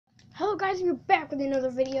Hello guys, we're back with another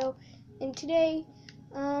video, and today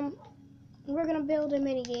we're gonna build a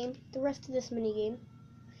mini game, the rest of this mini game.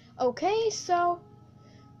 Okay, so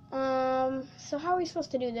how are we supposed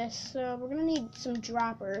to do this? We're gonna need some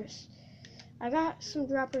droppers. I got some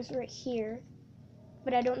droppers right here,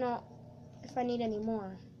 but I don't know if I need any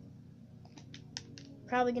more.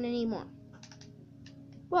 Probably gonna need more.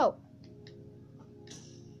 Whoa,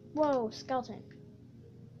 skeleton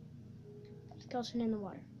in the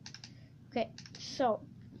water. Okay, so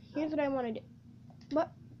here's what I want to do.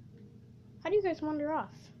 What? How do you guys wander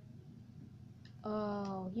off?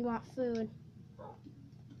 Oh, you want food.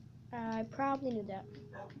 I probably knew that.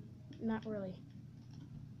 Not really.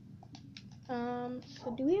 So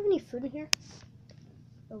do we have any food in here?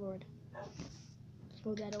 Oh lord. Let's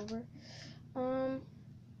move that over.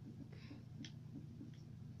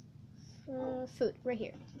 Food, right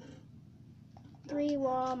here. 3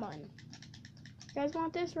 lemon. You guys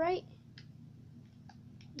want this, right?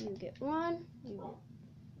 You get one. You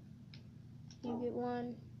get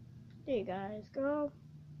one. There you guys go.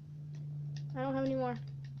 I don't have any more.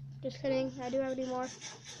 Just kidding. I do have any more.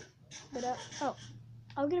 But oh,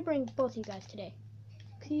 I'm gonna bring both of you guys today.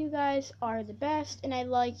 Cause you guys are the best, and I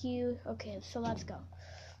like you. Okay, so let's go.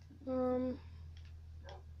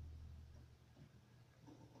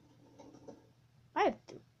 I have.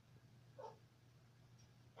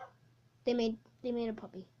 They made a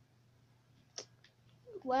puppy.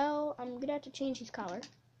 Well, I'm gonna have to change his collar.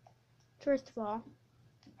 First of all.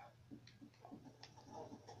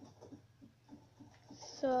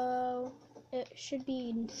 So, it should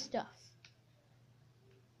be stuff.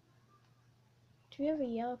 Do we have a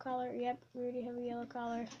yellow collar? Yep, we already have a yellow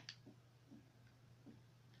collar.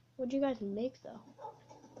 What'd you guys make, though?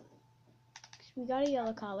 We got a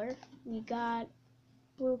yellow collar. We got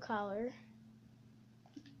blue collar.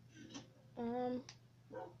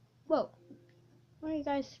 Whoa. Where are you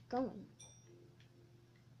guys going?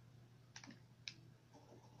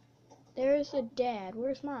 There's a dad.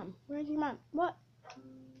 Where's mom? Where's your mom? What?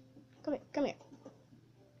 Come here.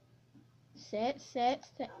 Sit. There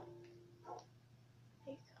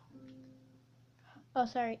you go. Oh,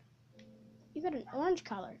 sorry. You got an orange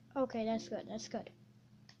collar. Okay, that's good.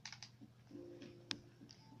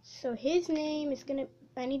 So his name is gonna.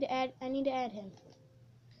 I need to add him.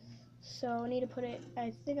 So I need to put it.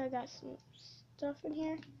 I think I got some stuff in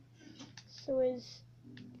here. So he's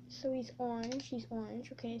orange. He's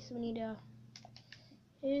orange. Okay, so we need to.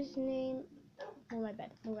 His name. Move my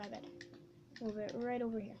bed. Move it right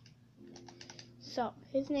over here. So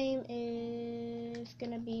his name is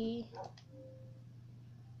gonna be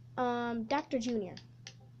Dr. Junior.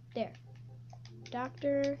 There.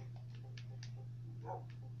 Dr.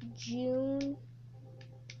 June.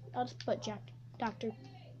 I'll just put Dr.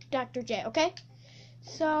 J, okay?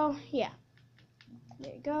 So, yeah.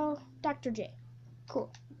 There you go. Dr. J.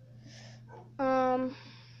 Cool.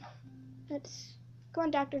 Let's go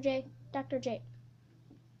on, Dr. J. Dr. J.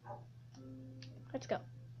 Let's go.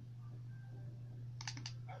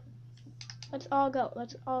 Let's all go.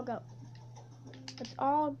 Let's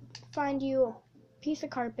all find you a piece of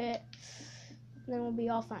carpet, and then we'll be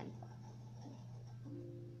all fine.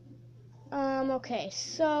 Okay,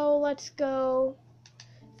 so let's go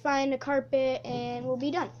find a carpet, and we'll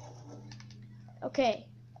be done. Okay,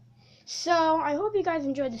 so I hope you guys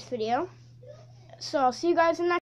enjoyed this video. So I'll see you guys in the next